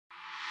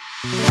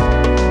The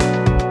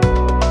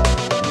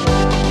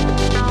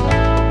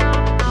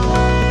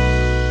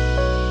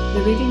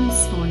reading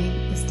this morning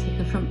is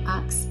taken from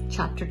Acts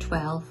chapter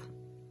 12.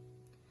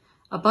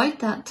 About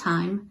that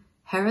time,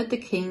 Herod the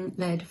king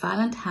laid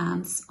violent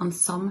hands on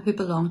some who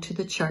belonged to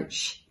the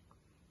church.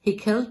 He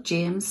killed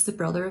James, the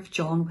brother of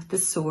John, with the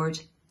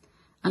sword,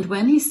 and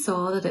when he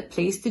saw that it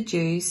pleased the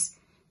Jews,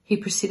 he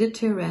proceeded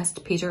to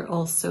arrest Peter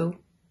also.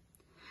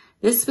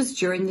 This was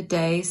during the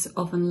days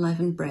of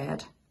unleavened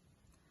bread.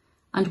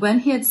 And when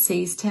he had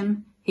seized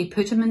him, he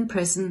put him in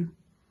prison,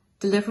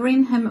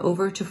 delivering him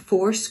over to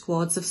 4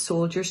 squads of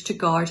soldiers to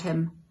guard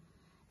him,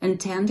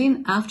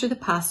 intending after the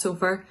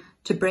Passover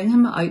to bring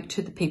him out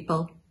to the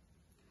people.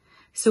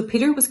 So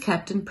Peter was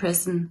kept in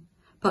prison,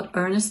 but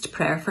earnest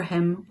prayer for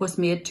him was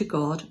made to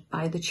God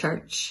by the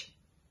church.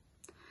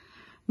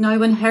 Now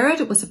when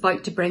Herod was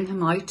about to bring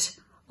him out,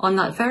 on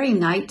that very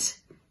night,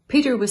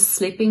 Peter was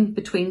sleeping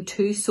between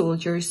 2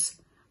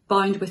 soldiers,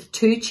 bound with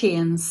 2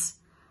 chains,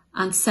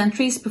 and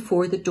sentries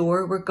before the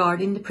door were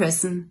guarding the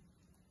prison.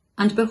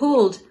 And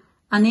behold,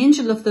 an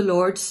angel of the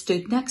Lord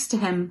stood next to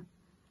him,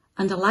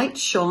 and a light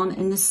shone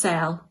in the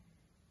cell.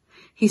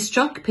 He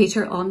struck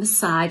Peter on the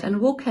side and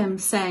woke him,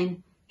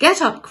 saying,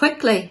 "Get up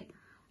quickly!"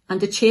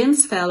 And the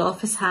chains fell off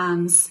his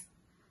hands.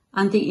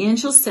 And the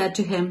angel said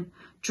to him,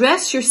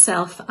 "Dress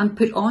yourself and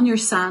put on your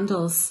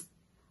sandals."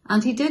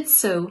 And he did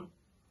so.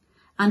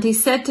 And he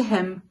said to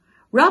him,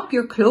 "Wrap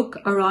your cloak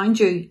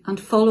around you and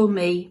follow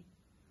me."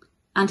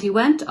 And he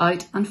went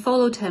out and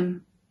followed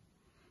him.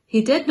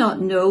 He did not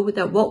know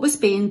that what was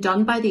being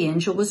done by the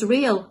angel was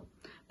real,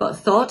 but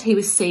thought he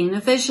was seeing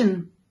a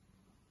vision.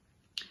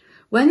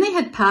 When they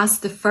had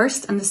passed the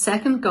first and the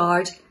second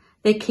guard,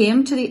 they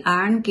came to the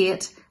iron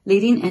gate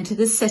leading into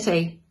the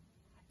city.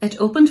 It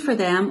opened for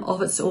them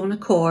of its own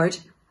accord,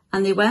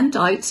 and they went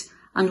out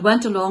and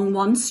went along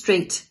one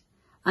street,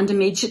 and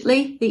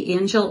immediately the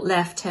angel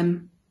left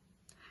him.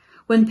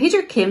 When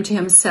Peter came to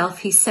himself,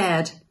 he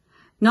said,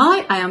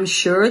 "Now I am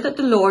sure that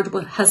the Lord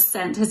has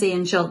sent his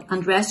angel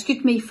and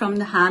rescued me from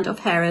the hand of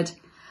Herod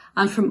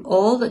and from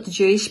all that the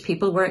Jewish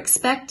people were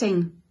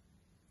expecting."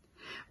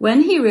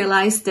 When he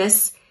realized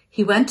this,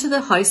 he went to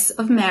the house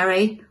of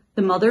Mary,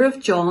 the mother of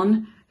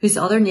John, whose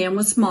other name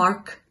was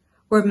Mark,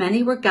 where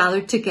many were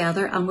gathered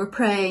together and were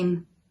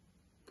praying.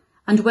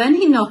 And when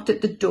he knocked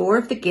at the door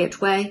of the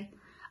gateway,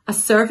 a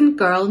servant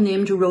girl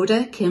named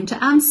Rhoda came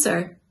to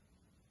answer.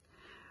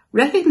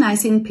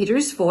 Recognizing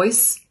Peter's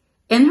voice,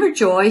 in her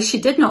joy she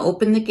did not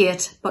open the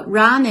gate, but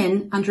ran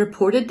in and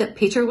reported that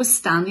Peter was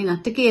standing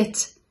at the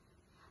gate.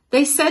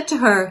 They said to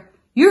her,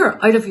 "You're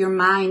out of your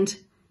mind."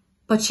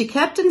 But she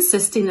kept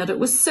insisting that it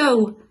was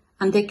so,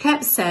 and they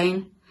kept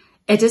saying,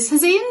 "It is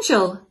his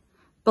angel."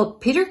 But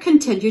Peter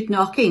continued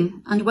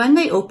knocking, and when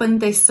they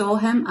opened, they saw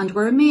him and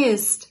were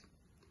amazed.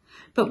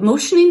 But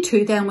motioning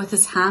to them with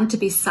his hand to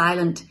be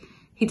silent,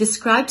 he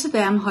described to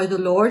them how the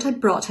Lord had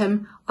brought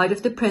him out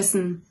of the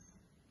prison.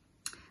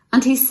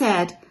 And he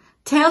said,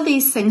 "Tell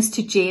these things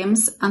to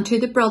James and to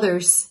the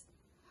brothers."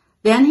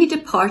 Then he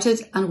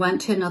departed and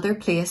went to another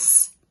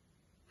place.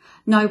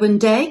 Now when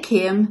day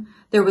came,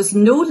 there was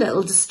no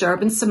little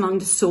disturbance among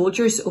the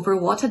soldiers over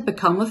what had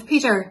become of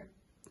Peter.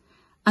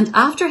 And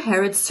after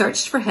Herod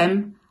searched for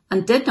him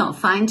and did not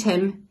find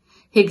him,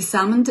 he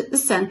examined the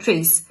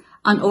sentries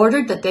and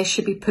ordered that they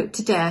should be put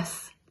to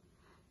death.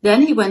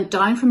 Then he went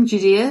down from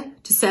Judea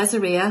to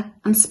Caesarea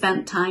and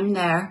spent time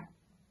there.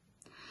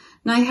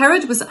 Now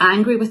Herod was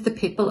angry with the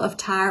people of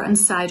Tyre and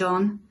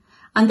Sidon,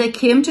 and they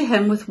came to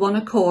him with one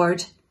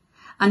accord,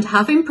 and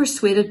having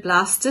persuaded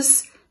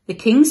Blastus, the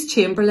king's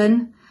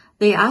chamberlain,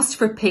 they asked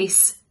for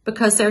peace,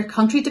 because their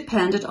country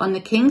depended on the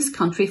king's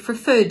country for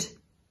food.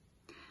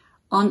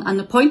 On an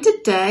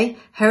appointed day,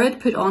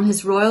 Herod put on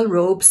his royal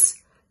robes,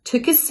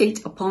 took his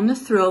seat upon the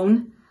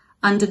throne,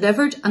 and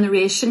delivered an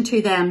oration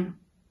to them.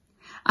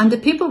 And the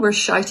people were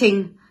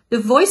shouting, "The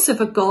voice of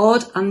a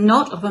god and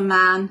not of a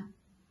man."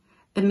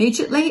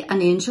 Immediately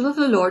an angel of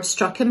the Lord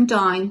struck him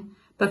down,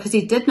 because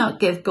he did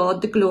not give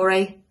God the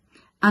glory,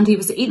 and he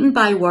was eaten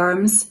by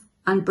worms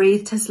and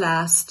breathed his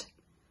last.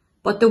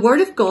 But the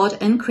word of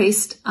God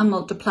increased and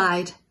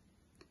multiplied.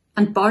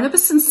 And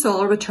Barnabas and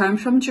Saul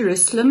returned from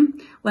Jerusalem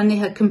when they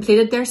had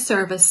completed their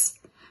service,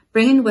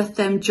 bringing with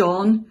them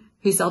John,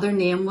 whose other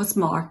name was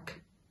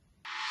Mark.